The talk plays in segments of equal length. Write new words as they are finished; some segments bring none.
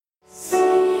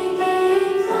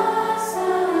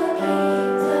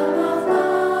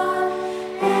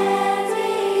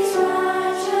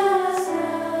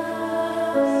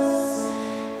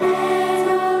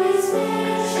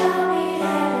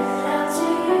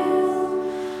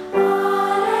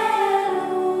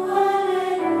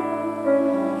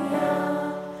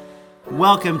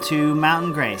Welcome to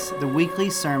Mountain Grace, the weekly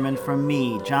sermon from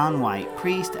me, John White,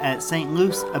 priest at St.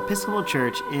 Luke's Episcopal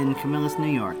Church in Camillus, New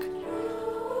York.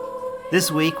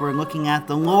 This week we're looking at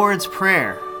the Lord's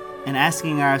Prayer and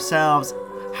asking ourselves,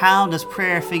 how does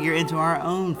prayer figure into our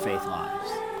own faith lives?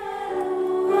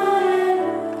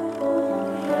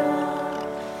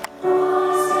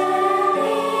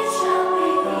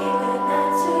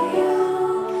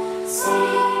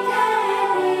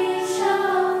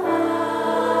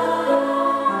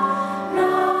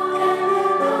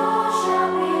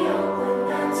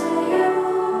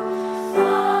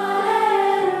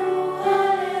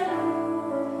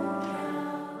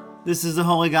 This is the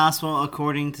Holy Gospel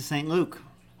according to St. Luke.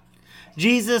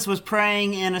 Jesus was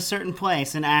praying in a certain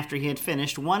place, and after he had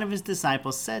finished, one of his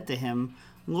disciples said to him,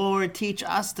 "Lord, teach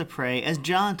us to pray, as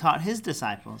John taught his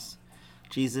disciples."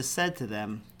 Jesus said to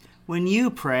them, "When you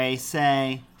pray,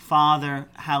 say, 'Father,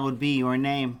 hallowed be your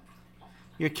name.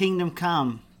 Your kingdom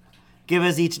come. Give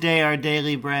us each day our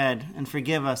daily bread, and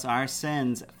forgive us our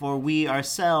sins, for we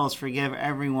ourselves forgive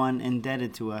everyone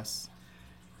indebted to us.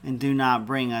 And do not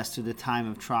bring us to the time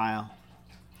of trial."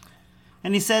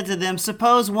 And he said to them,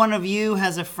 "Suppose one of you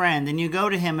has a friend, and you go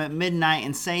to him at midnight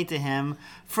and say to him,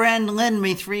 'Friend, lend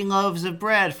me 3 loaves of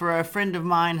bread, for a friend of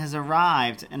mine has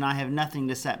arrived, and I have nothing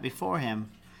to set before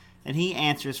him.' And he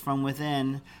answers from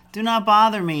within, 'Do not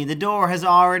bother me, the door has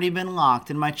already been locked,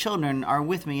 and my children are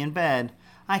with me in bed.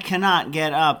 I cannot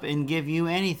get up and give you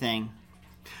anything.'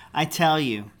 I tell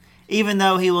you, even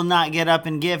though he will not get up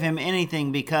and give him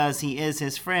anything because he is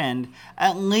his friend,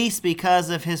 at least because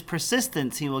of his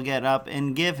persistence he will get up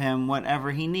and give him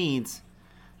whatever he needs.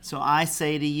 So I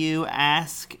say to you,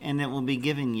 ask and it will be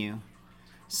given you.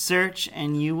 Search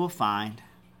and you will find.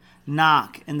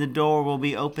 Knock and the door will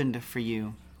be opened for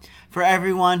you. For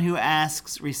everyone who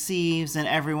asks receives, and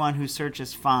everyone who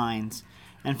searches finds.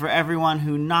 And for everyone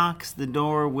who knocks, the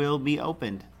door will be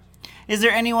opened. Is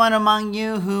there anyone among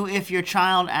you who, if your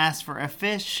child asks for a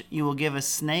fish, you will give a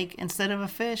snake instead of a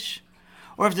fish?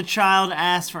 Or if the child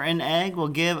asks for an egg, will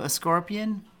give a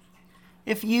scorpion?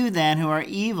 If you then, who are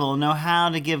evil, know how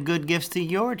to give good gifts to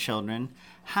your children,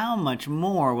 how much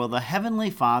more will the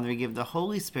Heavenly Father give the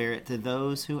Holy Spirit to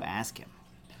those who ask him?"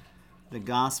 The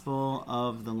Gospel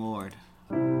of the Lord.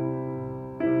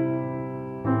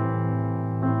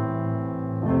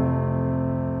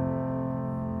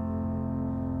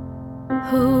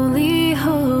 Holy,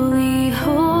 holy,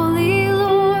 holy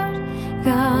Lord,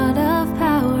 God of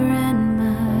power and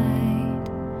might.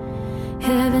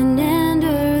 Heaven and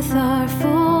earth are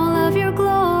full of your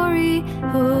glory.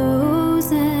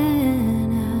 Hosanna.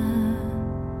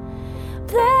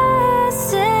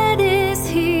 Blessed is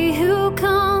he who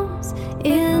comes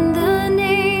in the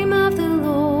name of the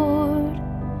Lord.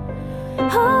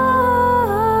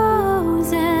 Hosanna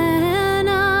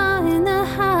in the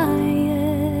highest.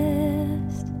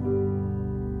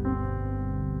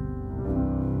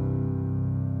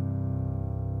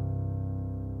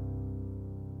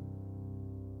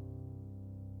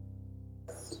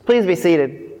 Please be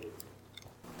seated.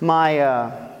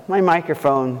 My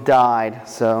microphone died,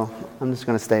 so I'm just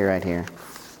going to stay right here.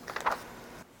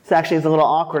 It's a little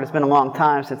awkward. It's been a long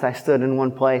time since I stood in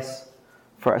one place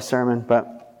for a sermon,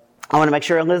 but I want to make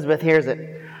sure Elizabeth hears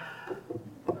it.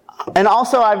 And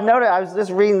also, I've noted, I was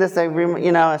just reading this,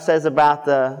 it says about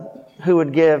who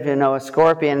would give, a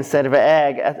scorpion instead of an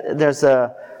egg.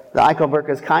 The Eichelberg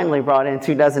has kindly brought in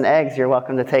 24 eggs you're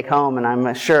welcome to take home, and I'm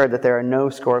assured that there are no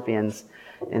scorpions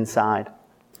inside.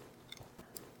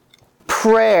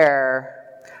 Prayer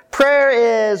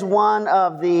is one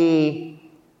of the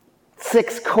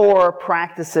 6 core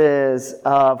practices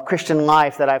of Christian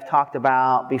life that I've talked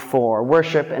about before: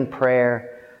 worship and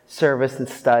prayer, service and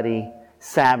study,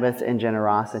 Sabbath and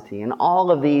generosity. And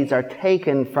all of these are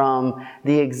taken from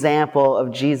the example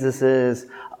of Jesus'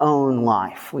 own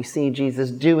life. We see Jesus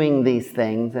doing these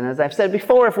things. And as I've said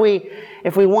before, if we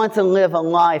want to live a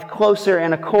life closer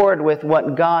in accord with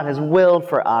what God has willed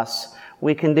for us,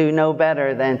 we can do no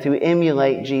better than to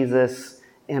emulate Jesus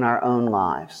in our own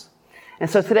lives. And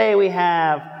so today we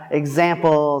have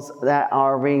examples that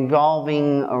are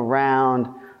revolving around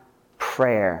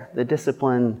prayer, the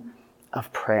discipline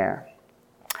of prayer.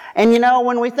 And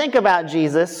when we think about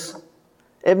Jesus,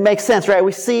 it makes sense, right?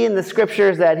 We see in the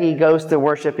scriptures that he goes to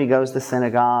worship, he goes to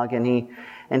synagogue, and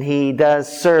he does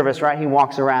service, right? He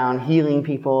walks around healing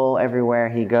people everywhere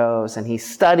he goes, and he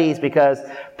studies, because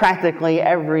practically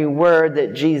every word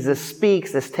that Jesus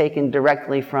speaks is taken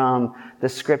directly from the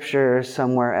scriptures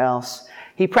somewhere else.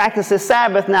 He practices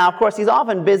Sabbath. Now, of course, he's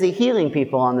often busy healing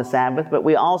people on the Sabbath, but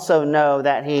we also know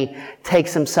that he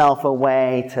takes himself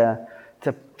away to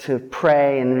to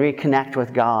pray and reconnect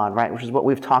with God, right? Which is what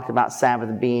we've talked about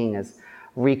Sabbath being, as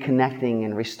reconnecting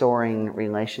and restoring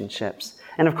relationships.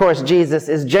 And of course, Jesus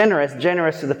is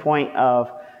generous to the point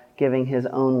of giving his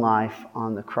own life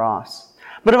on the cross.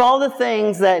 But of all the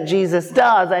things that Jesus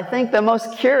does, I think the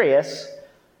most curious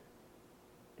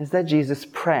is that Jesus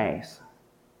prays.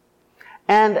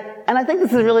 And I think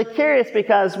this is really curious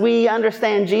because we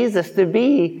understand Jesus to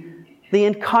be the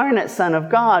incarnate Son of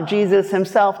God. Jesus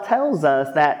himself tells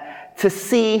us that to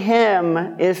see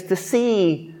him is to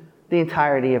see the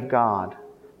entirety of God.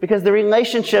 Because the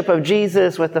relationship of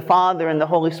Jesus with the Father and the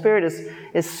Holy Spirit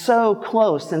is so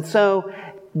close and so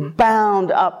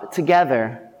bound up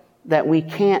together that we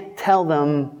can't tell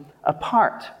them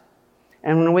apart.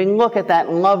 And when we look at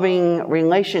that loving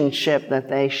relationship that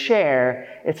they share,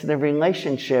 it's the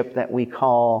relationship that we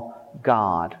call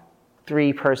God.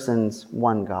 3 persons,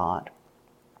 1 God.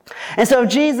 And so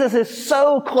Jesus is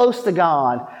so close to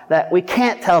God that we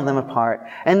can't tell them apart.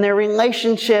 And their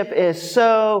relationship is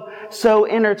so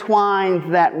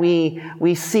intertwined that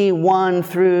we see one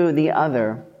through the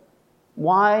other.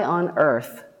 Why on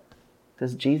earth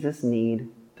does Jesus need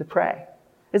to pray?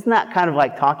 Isn't that kind of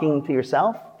like talking to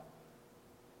yourself?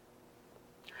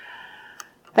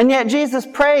 And yet Jesus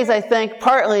prays, I think,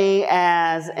 partly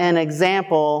as an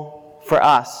example for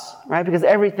us, right? Because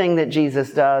everything that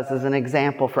Jesus does is an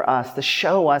example for us to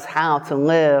show us how to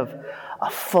live a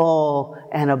full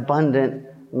and abundant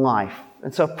life.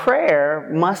 And so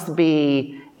prayer must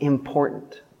be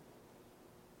important.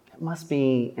 It must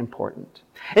be important.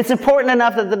 It's important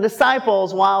enough that the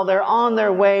disciples, while they're on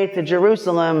their way to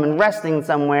Jerusalem and resting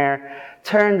somewhere,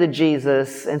 turn to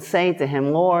Jesus and say to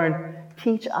him, "Lord,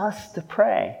 teach us to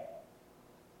pray."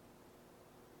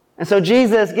 And so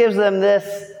Jesus gives them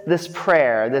this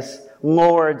prayer, this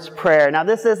Lord's Prayer. Now,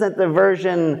 this isn't the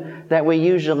version that we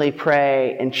usually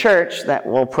pray in church, that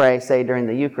we'll pray, say, during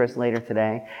the Eucharist later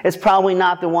today. It's probably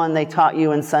not the one they taught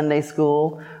you in Sunday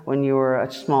school when you were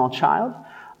a small child.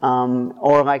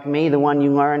 Or like me, the one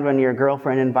you learned when your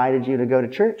girlfriend invited you to go to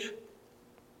church.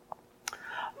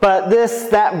 But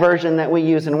that version that we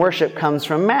use in worship comes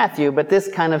from Matthew, but this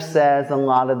kind of says a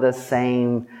lot of the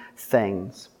same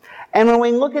things. And when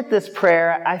we look at this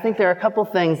prayer, I think there are a couple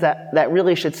things that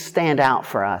really should stand out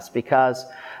for us, because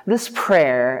this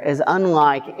prayer is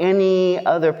unlike any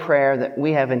other prayer that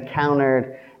we have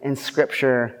encountered in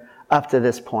Scripture up to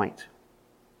this point.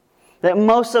 That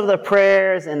most of the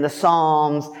prayers in the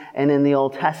Psalms and in the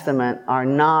Old Testament are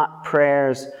not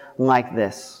prayers like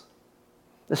this.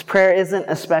 This prayer isn't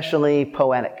especially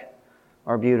poetic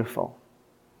or beautiful.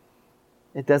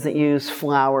 It doesn't use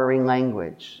flowery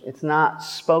language. It's not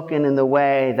spoken in the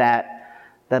way that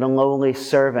a lowly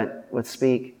servant would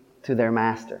speak to their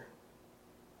master.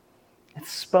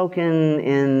 It's spoken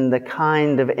in the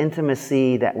kind of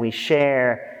intimacy that we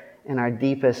share in our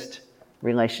deepest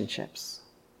relationships.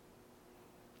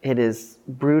 It is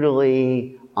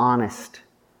brutally honest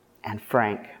and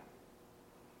frank.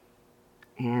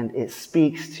 And it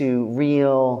speaks to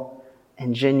real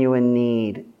and genuine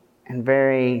need and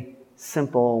very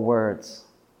simple words.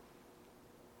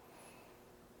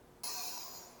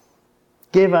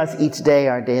 Give us each day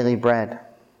our daily bread.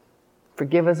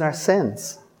 Forgive us our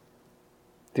sins.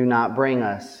 Do not bring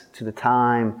us to the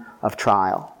time of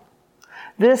trial.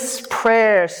 This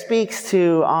prayer speaks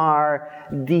to our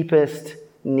deepest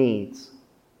needs.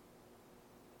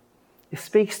 It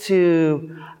speaks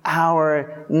to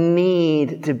our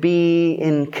need to be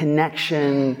in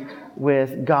connection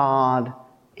with God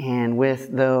and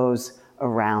with those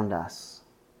around us.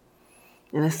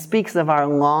 And it speaks of our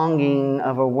longing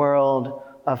of a world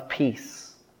of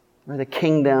peace, where the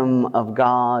kingdom of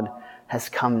God has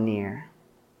come near.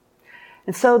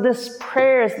 And so this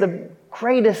prayer is the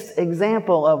greatest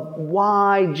example of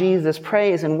why Jesus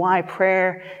prays and why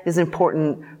prayer is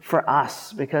important for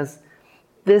us, because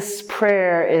this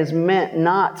prayer is meant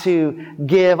not to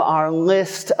give our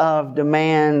list of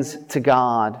demands to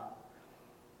God,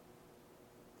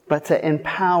 but to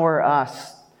empower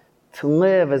us to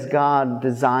live as God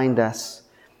designed us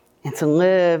and to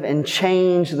live and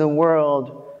change the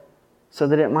world so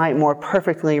that it might more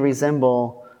perfectly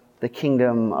resemble the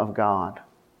kingdom of God.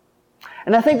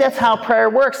 And I think that's how prayer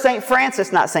works.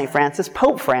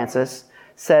 Pope Francis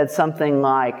said something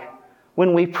like,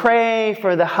 when we pray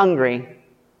for the hungry,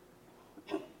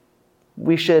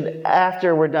 we should,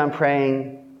 after we're done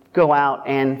praying, go out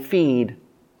and feed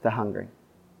the hungry.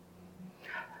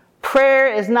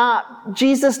 Prayer is not,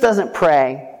 Jesus doesn't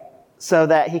pray so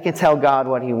that he can tell God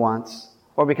what he wants,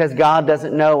 or because God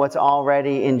doesn't know what's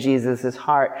already in Jesus'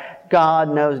 heart. God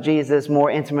knows Jesus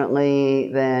more intimately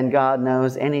than God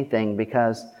knows anything,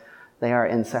 because They are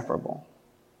inseparable.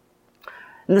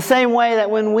 In the same way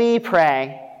that when we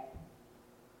pray,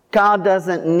 God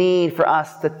doesn't need for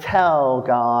us to tell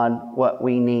God what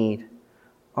we need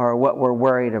or what we're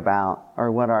worried about or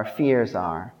what our fears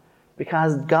are,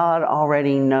 because God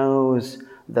already knows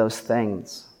those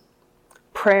things.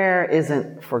 Prayer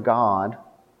isn't for God.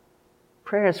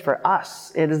 Prayer is for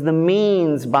us. It is the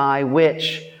means by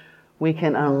which we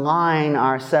can align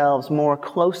ourselves more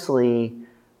closely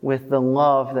with the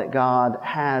love that God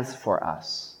has for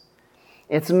us.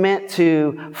 It's meant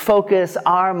to focus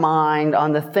our mind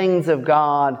on the things of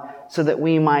God so that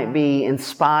we might be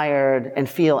inspired and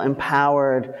feel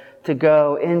empowered to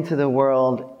go into the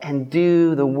world and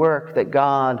do the work that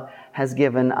God has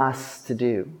given us to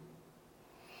do.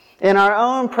 In our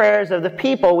own prayers of the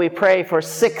people, we pray for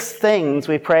 6 things.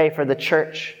 We pray for the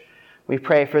church. We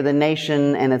pray for the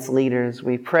nation and its leaders.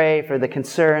 We pray for the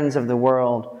concerns of the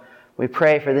world. We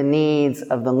pray for the needs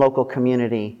of the local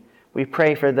community. We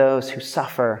pray for those who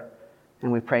suffer,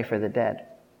 and we pray for the dead.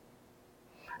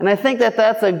 And I think that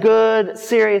that's a good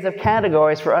series of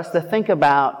categories for us to think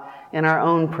about in our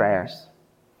own prayers.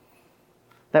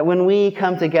 That when we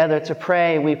come together to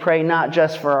pray, we pray not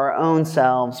just for our own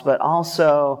selves, but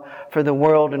also for the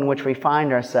world in which we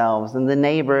find ourselves and the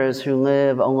neighbors who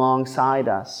live alongside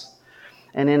us.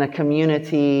 And in a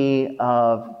community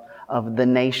of the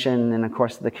nation, and of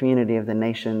course the community of the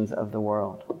nations of the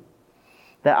world.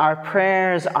 That our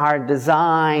prayers are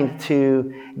designed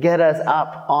to get us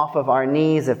up off of our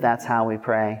knees, if that's how we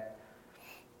pray,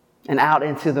 and out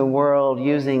into the world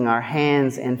using our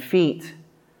hands and feet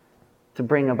to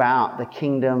bring about the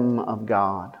kingdom of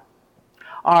God.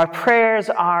 Our prayers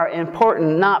are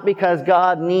important not because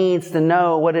God needs to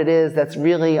know what it is that's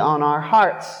really on our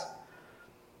hearts,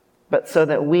 but so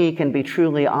that we can be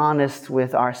truly honest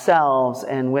with ourselves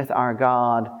and with our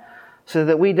God, so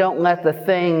that we don't let the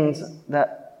things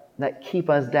that keep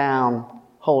us down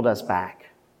hold us back.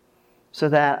 So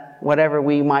that whatever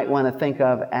we might want to think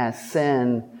of as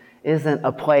sin isn't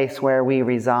a place where we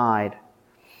reside,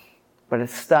 but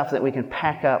it's stuff that we can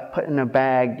pack up, put in a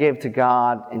bag, give to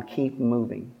God, and keep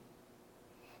moving.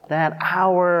 That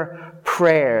our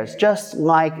prayers, just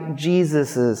like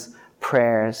Jesus'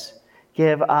 prayers,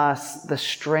 give us the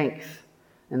strength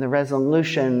and the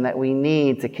resolution that we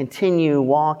need to continue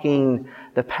walking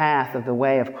the path of the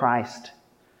way of Christ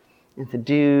and to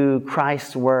do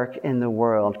Christ's work in the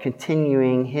world,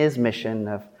 continuing His mission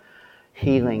of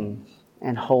healing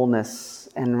and wholeness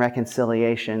and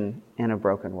reconciliation in a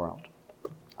broken world.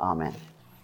 Amen.